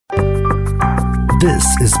This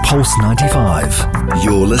is Pulse 95.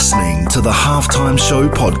 You're listening to the Halftime Show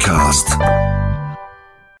podcast.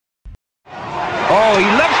 Oh, he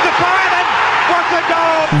loves to fire and what a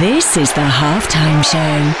goal! This is the Halftime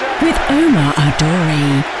Show with Omar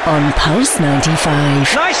Adori on Pulse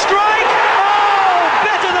 95. Nice strike! Oh,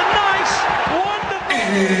 better than nice! Wonderful!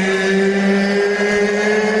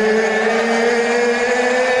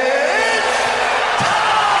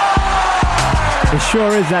 It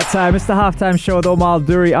sure is that time. It's the Halftime Show with Omar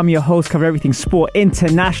Al-Duri. I'm your host, cover everything sport,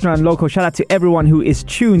 international and local. Shout out to everyone who is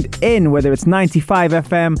tuned in, whether it's 95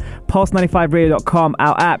 FM, Pulse95Radio.com,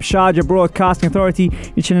 our app, Sharjah Broadcasting Authority.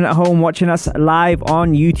 You're chilling at home, watching us live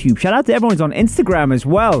on YouTube. Shout out to everyone who's on Instagram as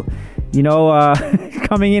well. You know,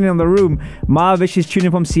 coming in the room. Marvish is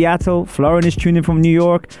tuning from Seattle. Florin is tuning from New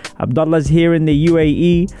York. Abdullah's here in the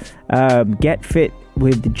UAE. Get Fit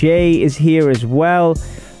with Jay is here as well.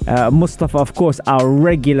 Mustafa, of course, our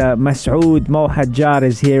regular. Masoud, Mo Hajjar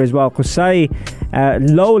is here as well. Qusay,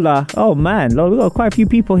 Lola. Oh man, Lola, we've got quite a few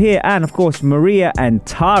people here. And of course, Maria and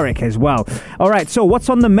Tariq as well. All right, so what's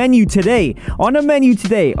on the menu today? On the menu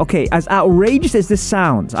today, okay, as outrageous as this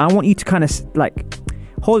sounds, I want you to kind of like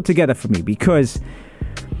hold it together for me, because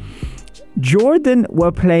Jordan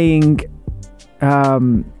were playing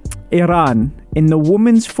Iran in the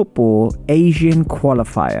women's football Asian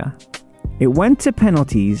qualifier. It went to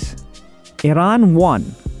penalties. Iran won,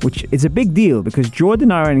 which is a big deal because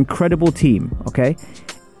Jordan are an incredible team, okay?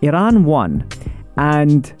 Iran won.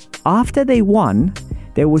 And after they won,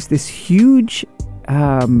 there was this huge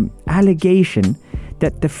allegation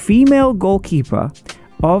that the female goalkeeper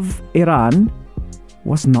of Iran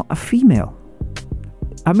was not a female.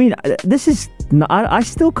 I mean, this is... I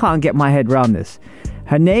still can't get my head around this.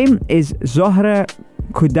 Her name is Zohra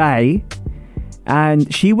Kudai.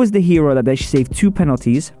 And she was the hero that she saved 2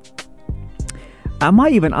 penalties. I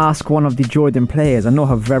might even ask one of the Jordan players. I know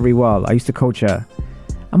her very well. I used to coach her.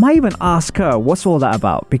 I might even ask her, what's all that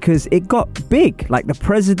about? Because it got big. Like the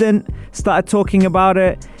president started talking about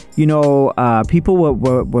it. You know, people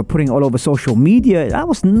were putting it all over social media. That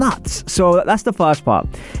was nuts. So that's the first part.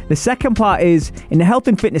 The second part is, in the health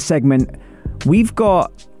and fitness segment, we've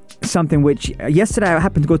got something which, yesterday I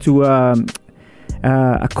happened to go to...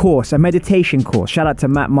 a course, a meditation course. Shout out to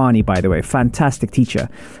Matt Marnie, by the way, fantastic teacher.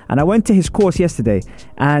 And I went to his course yesterday,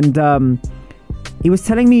 and he was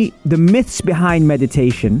telling me the myths behind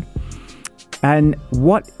meditation and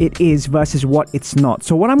what it is versus what it's not.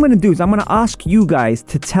 So what I'm going to do is I'm going to ask you guys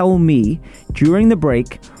to tell me during the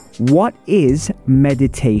break, what is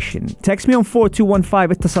meditation? Text me on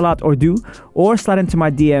 4215 Ittasalat Urdu, or slide into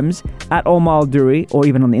my DMs at Omar Al-Duri, or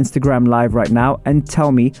even on the Instagram live right now, and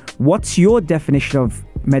tell me what's your definition of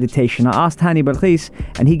meditation. I asked Hani Balkhis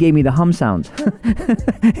and he gave me the hum sound.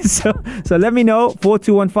 so let me know,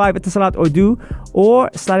 4215 Ittasalat Urdu,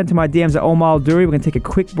 or slide into my DMs at Omar Al-Duri. We're going to take a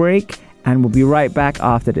quick break and we'll be right back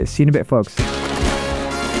after this. See you in a bit, folks. This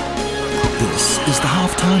is the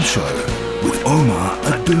Halftime Show with Omar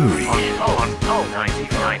Al-Duri. On Pulse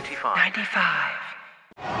 95.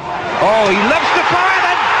 Oh, he loves to fire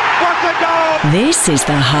and what a goal! This is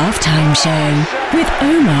the Halftime Show with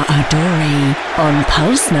Omar Adori on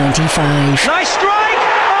Pulse 95. Nice strike!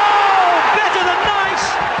 Oh, better than nice!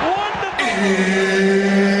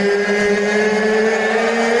 Wonderful!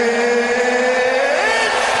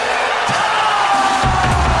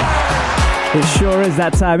 It sure is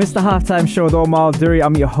that time. It's the Halftime Show with Omar Al-Duri.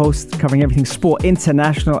 I'm your host, covering everything sport,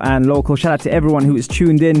 international and local. Shout out to everyone who is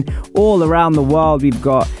tuned in all around the world. We've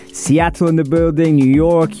got Seattle in the building, New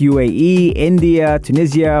York, UAE, India,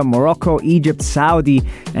 Tunisia, Morocco, Egypt, Saudi,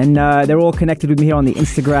 and they're all connected with me here on the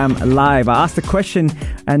Instagram live. I asked a question,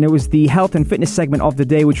 and it was the health and fitness segment of the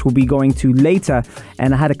day, which we'll be going to later,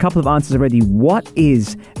 and I had a couple of answers already. What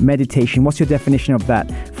is meditation? What's your definition of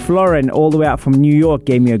that? Florin, all the way out from New York,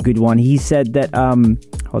 gave me a good one. He said that,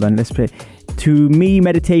 hold on, let's play. To me,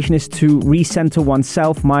 meditation is to recenter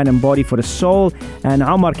oneself, mind and body for the soul. And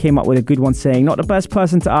Omar came up with a good one saying, not the best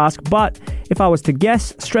person to ask, but if I was to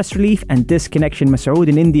guess, stress relief and disconnection. Masoud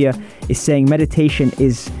in India is saying meditation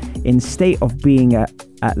is in state of being a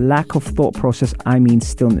lack of thought process. I mean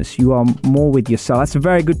stillness. You are more with yourself. That's a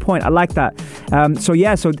very good point. I like that. So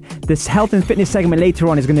this health and fitness segment later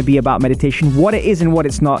on is going to be about meditation, what it is and what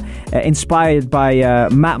it's not, inspired by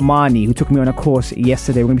Matt Marnie, who took me on a course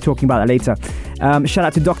yesterday. We're going to be talking about that later. Shout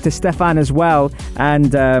out to Dr. Stefan as well,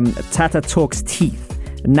 and Tata Talks Teeth,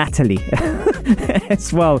 Natalie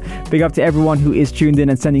as well. Big up to everyone who is tuned in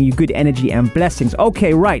and sending you good energy and blessings.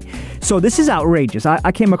 Okay, right. So this is outrageous.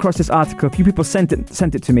 I came across this article. A few people sent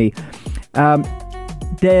it to me.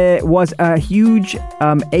 There was a huge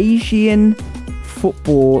Asian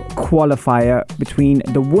football qualifier between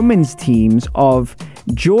the women's teams of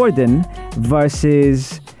Jordan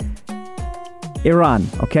versus Iran,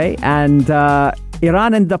 okay? And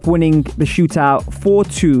Iran ended up winning the shootout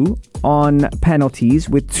 4-2 on penalties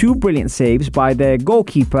with 2 brilliant saves by their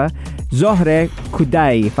goalkeeper, Zohre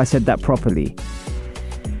Kudai, if I said that properly.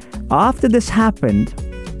 After this happened,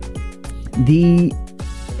 the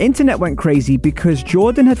internet went crazy because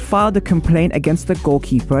Jordan had filed a complaint against the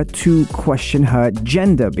goalkeeper to question her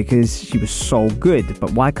gender because she was so good.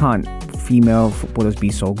 But why can't female footballers be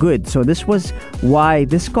so good? So this was why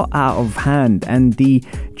this got out of hand, and the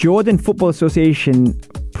Jordan Football Association,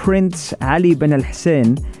 Prince Ali bin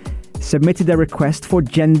Al-Hussein, submitted a request for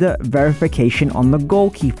gender verification on the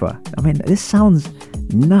goalkeeper. I mean, this sounds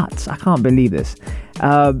nuts. I can't believe this.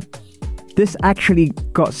 This actually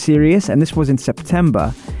got serious, and this was in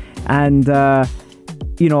September. And,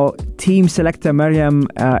 team selector Mariam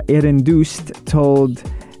Irindust told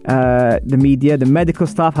the media, the medical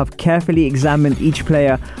staff have carefully examined each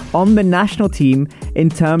player on the national team in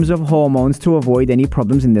terms of hormones to avoid any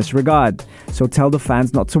problems in this regard. So tell the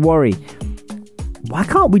fans not to worry. Why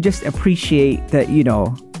can't we just appreciate that,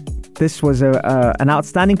 this was an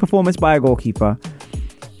outstanding performance by a goalkeeper?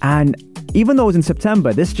 And even though it was in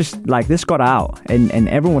September, this got out and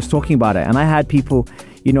everyone was talking about it. And I had people,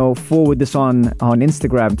 forward this on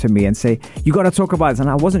Instagram to me and say, you got to talk about this. And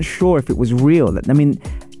I wasn't sure if it was real. I mean,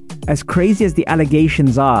 as crazy as the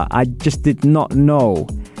allegations are, I just did not know.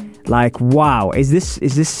 Wow, is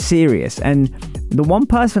this serious? And the one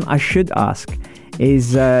person I should ask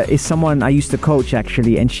is someone I used to coach,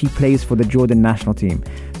 actually, and she plays for the Jordan national team.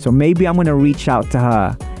 So maybe I'm going to reach out to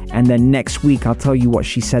her, and then next week I'll tell you what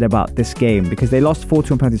she said about this game, because they lost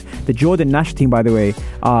 4-2 on penalties. The Jordan national team, by the way,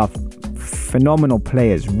 are phenomenal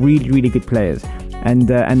players, really, really good players. And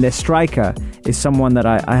their striker is someone that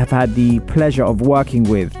I have had the pleasure of working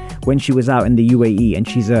with when she was out in the UAE, and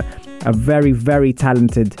she's a very, very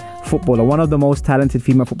talented footballer, one of the most talented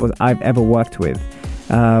female footballers I've ever worked with.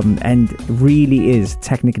 And really is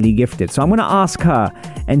technically gifted. So I'm going to ask her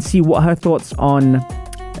and see what her thoughts on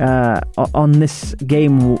this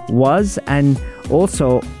game was, and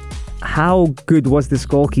also how good was this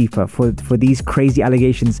goalkeeper for these crazy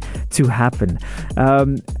allegations to happen.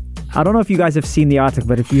 I don't know if you guys have seen the article,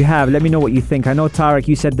 but if you have, let me know what you think. I know, Tarek,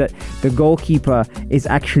 you said that the goalkeeper is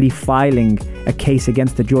actually filing a case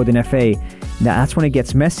against the Jordan FA. That's when it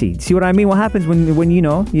gets messy. See what I mean? What happens when you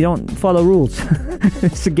don't follow rules?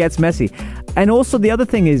 It gets messy. And also the other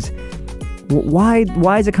thing is, why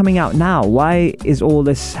is it coming out now? Why is all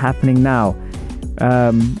this happening now?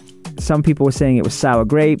 Some people were saying it was sour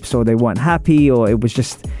grapes, or they weren't happy, or it was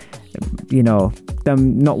just,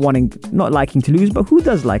 them not liking to lose. But who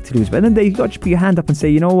does like to lose? But then they got to put your hand up and say,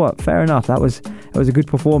 you know what, fair enough, that was a good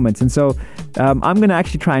performance. And so I'm going to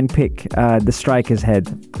actually try and pick the striker's head.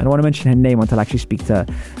 I don't want to mention her name until I actually speak to her,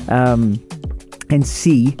 and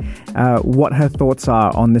see what her thoughts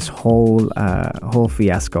are on this whole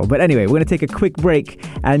fiasco. But anyway, we're going to take a quick break,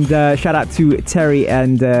 and shout out to Terry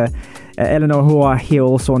and Eleanor, who are here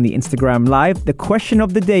also on the Instagram Live. The question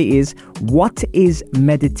of the day is, what is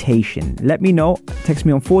meditation? Let me know. Text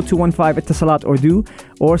me on 4215 Etisalat Urdu,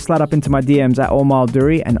 or slide up into my DMs at Omar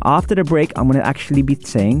Duri. And after the break, I'm going to actually be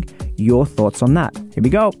saying your thoughts on that. Here we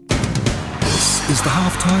go. This is the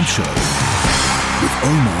Halftime Show with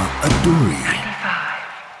Omar Adouri.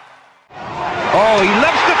 Oh, he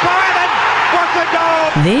loves to fire, and what a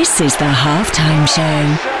goal! This is the Halftime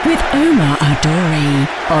Show with Omar Adouri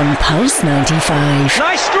on Pulse 95.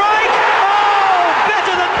 Nice strike! Oh,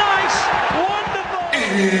 better than nice! Wonderful!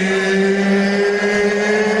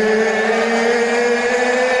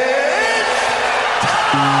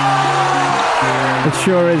 It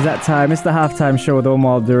sure is that time. It's the Halftime Show with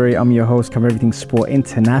Omar Duri. I'm your host, cover everything sport,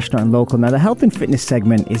 international and local. Now, the health and fitness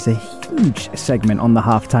segment is a huge segment on the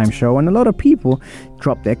Halftime Show, and a lot of people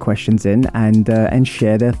drop their questions in and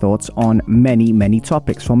share their thoughts on many, many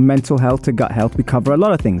topics. From mental health to gut health, we cover a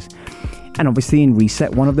lot of things. And obviously in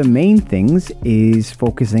Reset, one of the main things is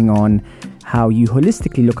focusing on how you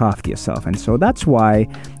holistically look after yourself. And so that's why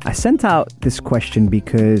I sent out this question,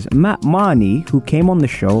 because Matt Marnie, who came on the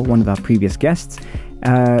show, one of our previous guests,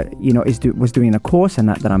 was doing a course and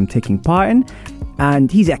that I'm taking part in.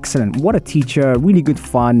 And he's excellent. What a teacher, really good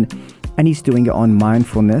fun. And he's doing it on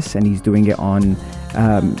mindfulness, and he's doing it on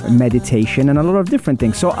meditation and a lot of different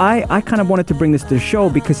things. So I kind of wanted to bring this to the show,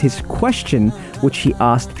 because his question, which he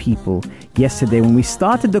asked people yesterday when we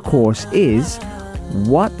started the course, is,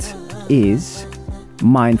 what is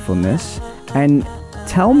mindfulness? And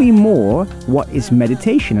tell me more, what is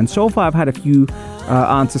meditation? And so far I've had a few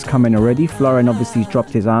answers come in already. Florin obviously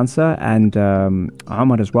dropped his answer, and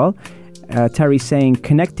Ahmad as well. Terry saying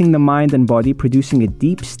connecting the mind and body, producing a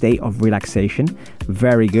deep state of relaxation.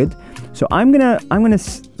 Very good. So I'm gonna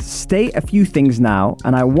state a few things now,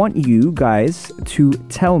 and I want you guys to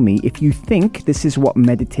tell me if you think this is what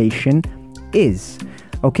meditation is.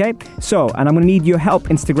 Okay? So, and I'm gonna need your help,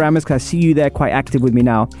 Instagrammers, because I see you there quite active with me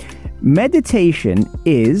now. Meditation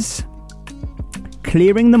is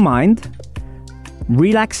clearing the mind,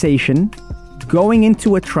 relaxation, going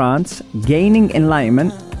into a trance, gaining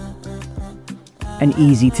enlightenment, and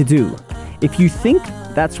easy to do. If you think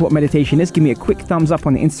that's what meditation is, give me a quick thumbs up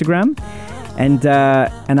on the Instagram, and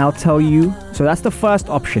I'll tell you. So that's the first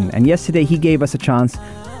option. And yesterday he gave us a chance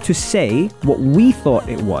to say what we thought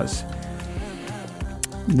it was.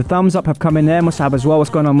 The thumbs up have come in there. Musab as well.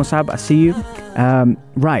 What's going on, Musab? I see you.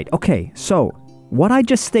 Right. Okay. So what I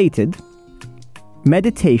just stated,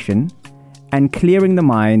 meditation and clearing the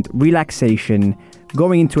mind, relaxation,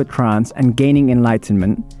 going into a trance, and gaining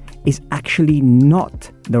enlightenment is actually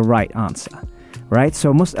not the right answer, right?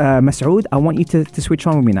 So Masood, I want you to switch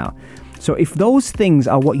on with me now. So if those things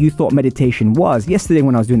are what you thought meditation was, yesterday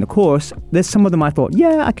when I was doing the course, there's some of them I thought,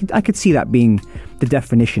 yeah, I could see that being the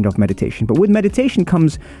definition of meditation. But with meditation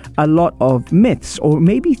comes a lot of myths, or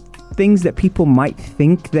maybe things that people might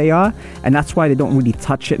think they are, and that's why they don't really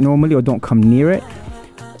touch it normally or don't come near it.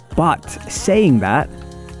 But saying that,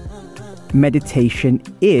 meditation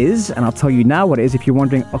is, and I'll tell you now what it is if you're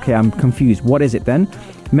wondering, okay, I'm confused, what is it then?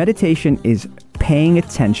 Meditation is paying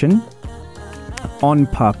attention on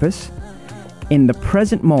purpose in the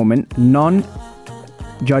present moment,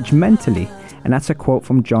 non-judgmentally. And that's a quote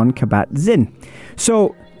from Jon Kabat-Zinn.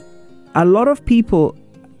 So a lot of people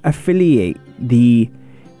affiliate the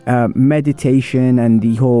meditation and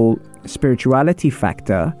the whole spirituality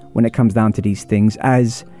factor when it comes down to these things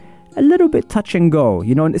as a little bit touch and go,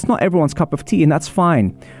 you know, and it's not everyone's cup of tea, and that's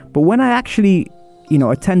fine. But when I actually,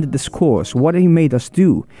 attended this course, what he made us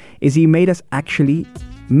do is he made us actually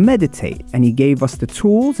meditate, and he gave us the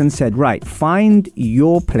tools and said, right, find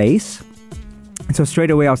your place. And so straight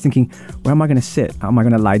away I was thinking, where am I going to sit? Am I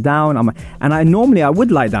going to lie down? And I normally would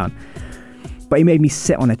lie down, but he made me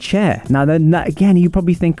sit on a chair. Now then, again, you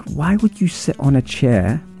probably think, why would you sit on a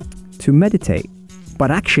chair to meditate? But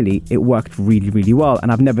actually, it worked really, really well. And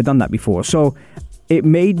I've never done that before. So it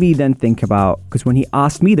made me then think about, because when he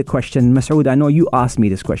asked me the question, Masood, I know you asked me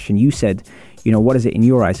this question. You said, what is it in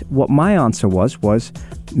your eyes? What my answer was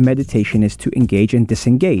meditation is to engage and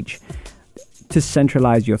disengage, to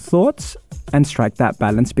centralize your thoughts and strike that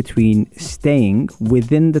balance between staying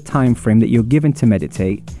within the time frame that you're given to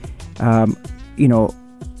meditate,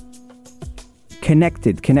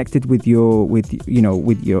 connected with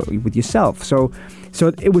yourself. So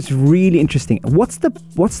it was really interesting. What's the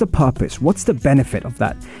purpose? What's the benefit of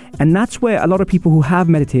that? And that's where a lot of people who have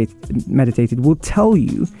meditated will tell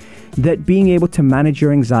you that being able to manage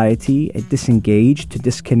your anxiety, disengage, to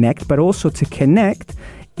disconnect, but also to connect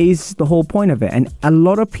is the whole point of it. And a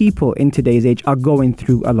lot of people in today's age are going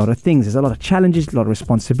through a lot of things. There's a lot of challenges, a lot of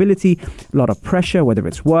responsibility, a lot of pressure, whether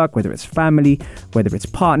it's work, whether it's family, whether it's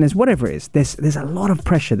partners, whatever it is. There's a lot of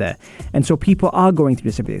pressure there. And so people are going through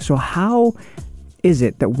this every day. So how is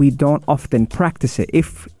it that we don't often practice it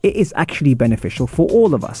if it is actually beneficial for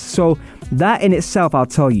all of us? So that in itself, I'll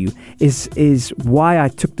tell you, is why I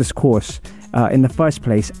took this course in the first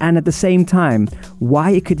place, and at the same time,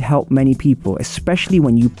 why it could help many people, especially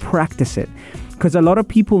when you practice it. Because a lot of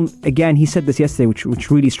people, again, he said this yesterday,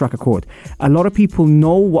 which really struck a chord. A lot of people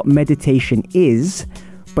know what meditation is,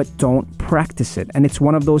 but don't practice it. And it's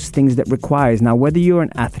one of those things that requires, now whether you're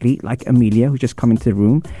an athlete like Amelia, who's just come into the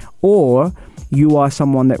room, or you are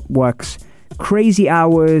someone that works crazy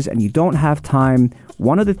hours and you don't have time,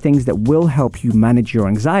 one of the things that will help you manage your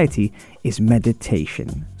anxiety is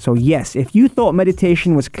meditation. So yes, if you thought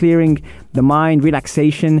meditation was clearing the mind,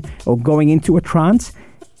 relaxation, or going into a trance,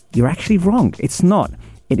 you're actually wrong. It's not.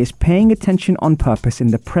 It is paying attention on purpose in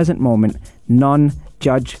the present moment,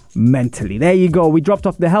 non-judgmentally. There you go. We dropped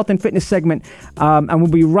off the health and fitness segment, and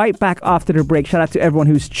we'll be right back after the break. Shout out to everyone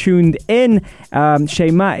who's tuned in.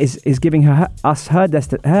 Shayma is giving us her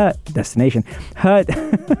destination, her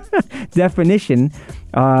definition,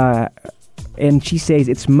 and she says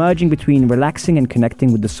it's merging between relaxing and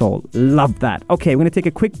connecting with the soul. Love that. Okay, we're going to take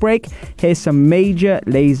a quick break. Here's some Major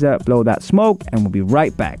Lazer, Blow That Smoke, and we'll be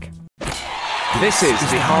right back. This is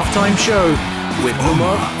the Halftime Show with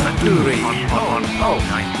Omar Adouri on Pulse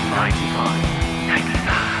 95.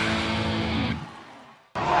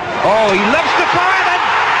 Oh, he loves the fire, and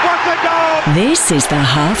what a goal! This is the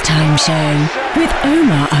Halftime Show with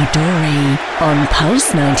Omar Adouri on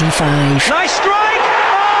Pulse 95. Nice strike!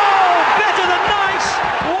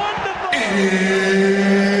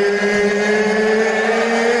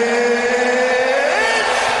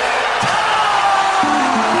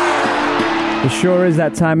 It sure is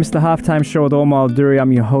that time. It's the Halftime Show with Omar Al-Duri.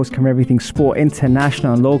 I'm your host, covering everything sport,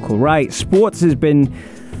 international and local. Right, sports has been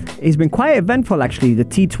quite eventful, actually. The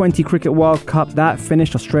T20 Cricket World Cup, that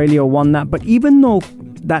finished. Australia won that. But even though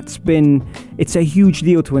it's a huge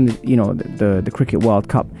deal to win the Cricket World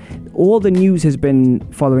Cup, all the news has been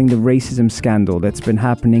following the racism scandal that's been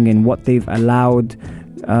happening and what they've allowed,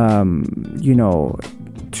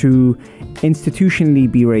 to institutionally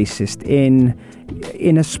be racist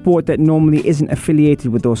in a sport that normally isn't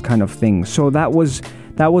affiliated with those kind of things. So that was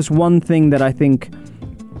one thing that I think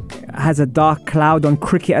has a dark cloud on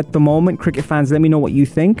cricket at the moment. Cricket fans, let me know what you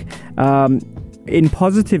think. In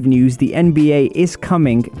positive news, the NBA is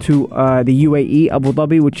coming to the UAE, Abu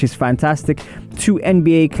Dhabi, which is fantastic. 2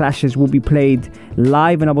 NBA clashes will be played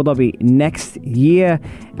live in Abu Dhabi next year.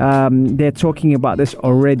 They're talking about this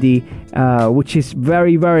already, which is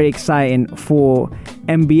very, very exciting for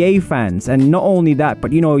NBA fans. And not only that,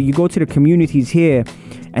 but you go to the communities here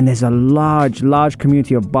and there's a large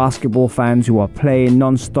community of basketball fans who are playing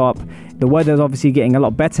non-stop. The weather's obviously getting a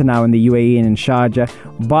lot better now in the UAE and in Sharjah,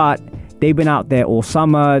 but they've been out there all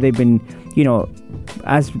summer. They've been,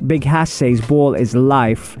 as Big Hash says, ball is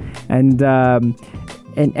life. And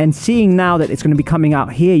seeing now that it's going to be coming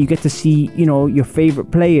out here, you get to see, your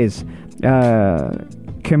favorite players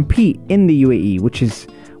compete in the UAE, which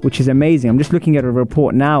is amazing. I'm just looking at a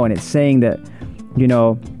report now, and it's saying that,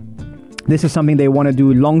 this is something they want to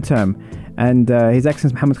do long term. And His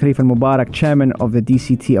Excellency Mohammed Khalifa Al-Mubarak, chairman of the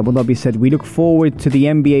DCT Abu Dhabi, said, "We look forward to the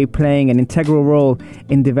NBA playing an integral role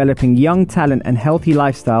in developing young talent and healthy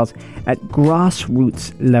lifestyles at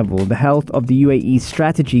grassroots level. The health of the UAE's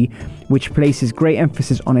strategy, which places great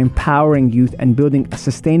emphasis on empowering youth and building a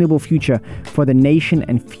sustainable future for the nation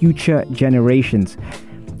and future generations."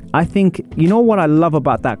 I think, what I love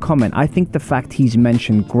about that comment? I think the fact he's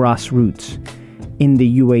mentioned grassroots in the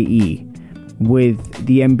UAE with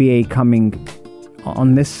the NBA coming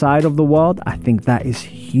on this side of the world, I think that is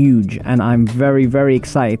huge. And I'm very, very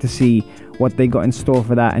excited to see what they got in store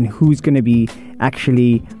for that and who's going to be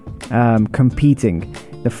actually competing.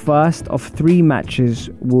 The first of 3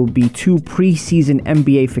 matches will be 2 pre-season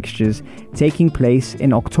NBA fixtures taking place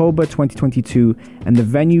in October 2022, and the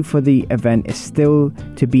venue for the event is still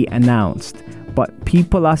to be announced. But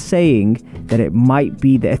people are saying that it might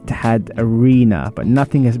be the Etihad Arena, but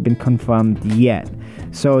nothing has been confirmed yet.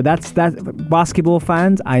 So that's that. Basketball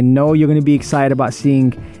fans, I know you're going to be excited about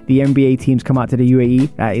seeing the NBA teams come out to the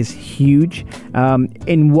UAE. That is huge.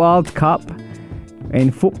 In World Cup,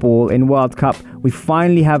 in football, in World Cup, we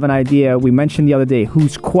finally have an idea. We mentioned the other day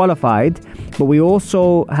who's qualified, but we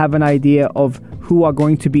also have an idea of who are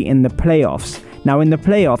going to be in the playoffs. Now, in the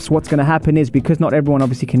playoffs, what's going to happen is, because not everyone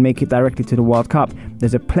obviously can make it directly to the World Cup,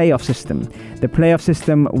 there's a playoff system. The playoff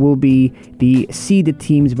system will be the seeded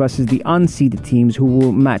teams versus the unseeded teams who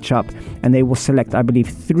will match up, and they will select, I believe,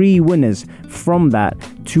 3 winners from that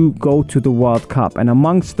to go to the World Cup. And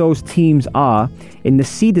amongst those teams are, in the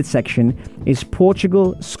seeded section, is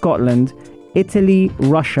Portugal, Scotland, Italy,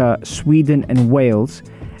 Russia, Sweden, and Wales.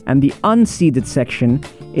 And the unseeded section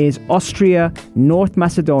is Austria, North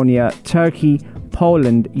Macedonia, Turkey,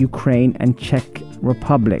 Poland, Ukraine, and Czech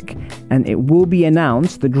Republic. And it will be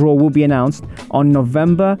announced, the draw will be announced on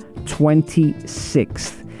November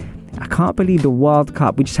 26th. I can't believe the World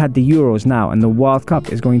Cup, we just had the Euros now, and the World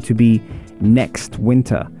Cup is going to be next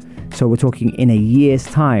winter. So we're talking in a year's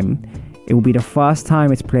time. It will be the first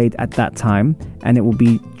time it's played at that time, and it will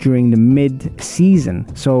be during the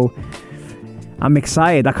mid-season. So I'm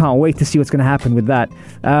excited. I can't wait to see what's going to happen with that.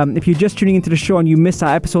 If you're just tuning into the show and you missed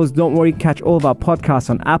our episodes, don't worry. Catch all of our podcasts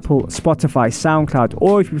on Apple, Spotify, SoundCloud,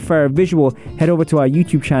 or if you prefer a visual, head over to our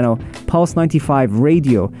YouTube channel, Pulse 95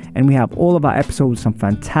 Radio, and we have all of our episodes with some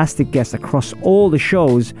fantastic guests across all the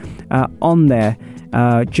shows on there.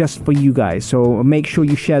 Just for you guys. So make sure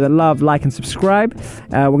you share the love, like, and subscribe.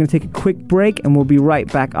 We're going to take a quick break and we'll be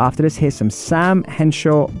right back after this. Here's some Sam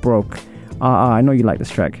Henshaw, Broke. I know you like this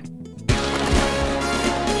track.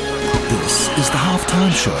 This is the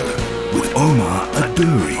Halftime Show with Omar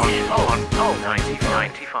Al-Duri. On Pulse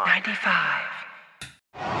 95.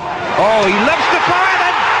 Oh, he loves the fire,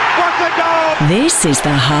 then what a goal! This is the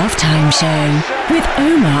Halftime Show with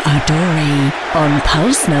Omar Al-Duri on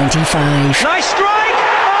Pulse 95. Nice strike!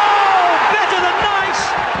 Oh, better than nice!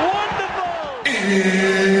 Wonderful!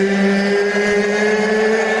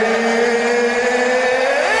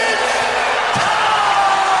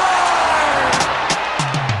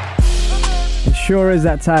 sure is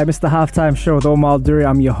that time. It's the Halftime Show with Omar Al-Duri.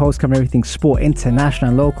 I'm your host, covering everything sport, international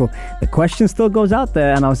and local. The question still goes out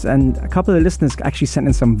there, and a couple of the listeners actually sent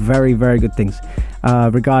in some very, very good things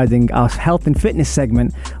regarding our health and fitness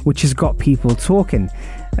segment, which has got people talking.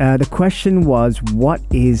 The question was, what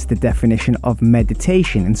is the definition of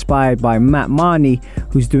meditation? Inspired by Matt Marnie,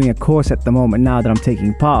 who's doing a course at the moment now that I'm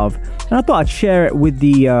taking part of. And I thought I'd share it with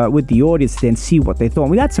the audience today and see what they thought.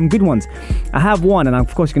 And we had some good ones. I have one, and I'm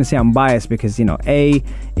of course going to say I'm biased because, A,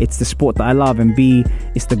 it's the sport that I love, and B,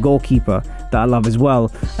 it's the goalkeeper that I love as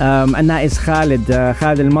well. And that is Khalid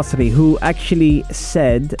Al-Masri, who actually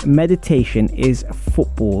said meditation is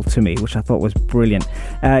football to me, which I thought was brilliant.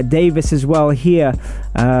 Davis as well here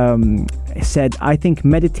said, I think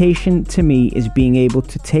meditation to me is being able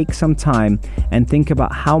to take some time and think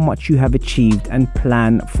about how much you have achieved and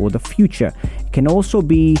plan for the future. It can also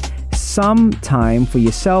be some time for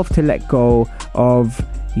yourself to let go of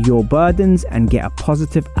your burdens and get a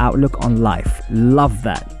positive outlook on life. Love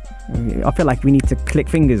that. I feel like we need to click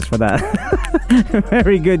fingers for that.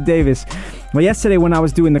 Very good, Davis. Well, yesterday when I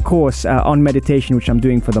was doing the course on meditation, which I'm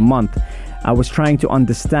doing for the month, I was trying to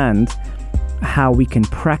understand how we can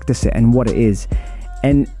practice it and what it is.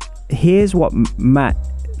 And here's what Matt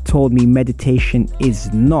told me meditation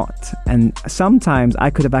is not. And sometimes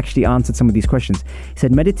I could have actually answered some of these questions. He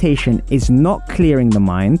said meditation is not clearing the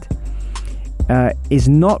mind, is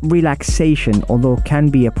not relaxation, although can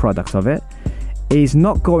be a product of it, is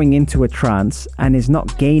not going into a trance, and is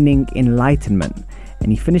not gaining enlightenment.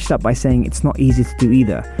 And he finished up by saying it's not easy to do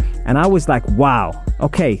either. And I was like, wow,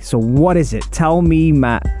 okay, so what is it? Tell me,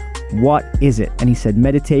 Matt, what is it? And he said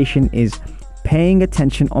meditation is paying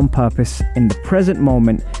attention on purpose in the present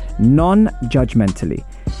moment, non-judgmentally.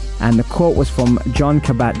 And the quote was from John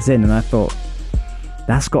Kabat-Zinn, and I thought,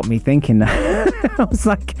 that's got me thinking. I was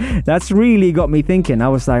like, that's really got me thinking. I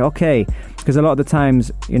was like, okay, because a lot of the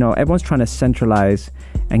times, everyone's trying to centralize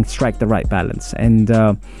and strike the right balance. And,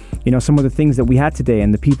 some of the things that we had today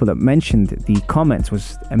and the people that mentioned the comments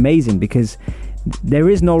was amazing, because there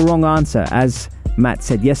is no wrong answer, as Matt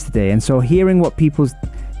said yesterday. And so hearing what people's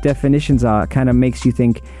definitions are kind of makes you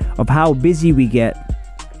think of how busy we get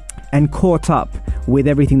and caught up with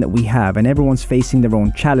everything that we have, and everyone's facing their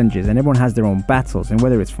own challenges, and everyone has their own battles, and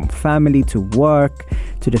whether it's from family to work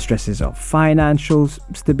to the stresses of financial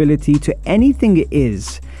stability to anything it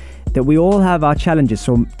is, that we all have our challenges.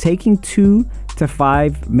 So taking 2 to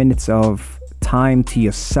 5 minutes of time to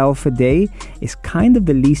yourself a day is kind of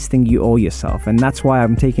the least thing you owe yourself. And that's why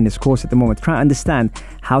I'm taking this course at the moment, trying to understand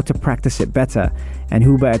how to practice it better. And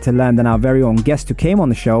who better to learn than our very own guest who came on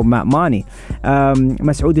the show, Matt Marnie.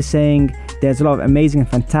 Masoud is saying there's a lot of amazing and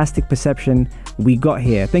fantastic perception we got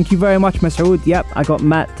here. Thank you very much, Masoud. Yep, I got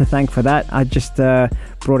Matt to thank for that. I just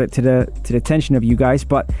brought it to the attention of you guys,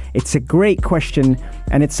 but it's a great question,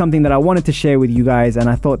 and it's something that I wanted to share with you guys. And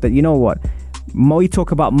I thought that, you know what, we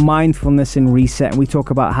talk about mindfulness and reset, and we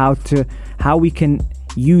talk about how we can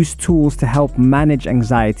use tools to help manage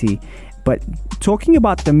anxiety. But talking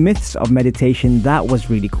about the myths of meditation, that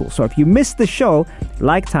was really cool. So if you missed the show,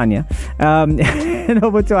 like Tanya, head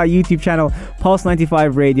over to our YouTube channel, Pulse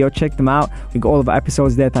 95 Radio. Check them out. We got all of our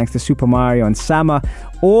episodes there, thanks to Super Mario and Sama.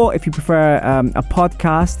 Or if you prefer a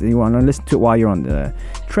podcast and you want to listen to it while you're on the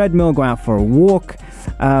treadmill, going out for a walk,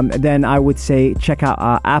 then I would say check out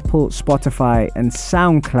our Apple, Spotify and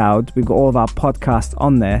SoundCloud. We've got all of our podcasts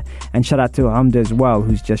on there. And shout out to Hamda as well,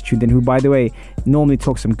 who's just tuned in, who, by the way, normally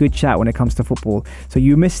talks some good chat when it comes to football. So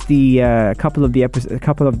you missed a couple of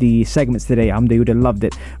the segments today. Hamda, you would have loved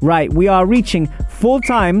it. Right, we are reaching full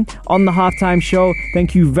time on the halftime show.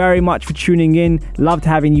 Thank you very much for tuning in. Loved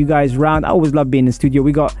having you guys around. I always love being in the studio.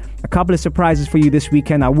 We got a couple of surprises for you this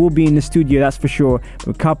weekend. I will be in the studio, that's for sure.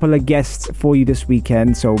 A couple of guests for you this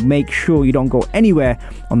weekend. So make sure you don't go anywhere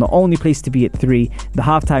on the only place to be at 3, the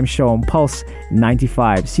halftime show on Pulse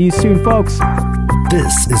 95. See you soon, folks.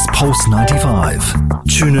 This is Pulse 95.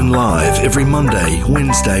 Tune in live every Monday,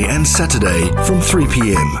 Wednesday and Saturday from 3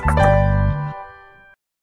 p.m.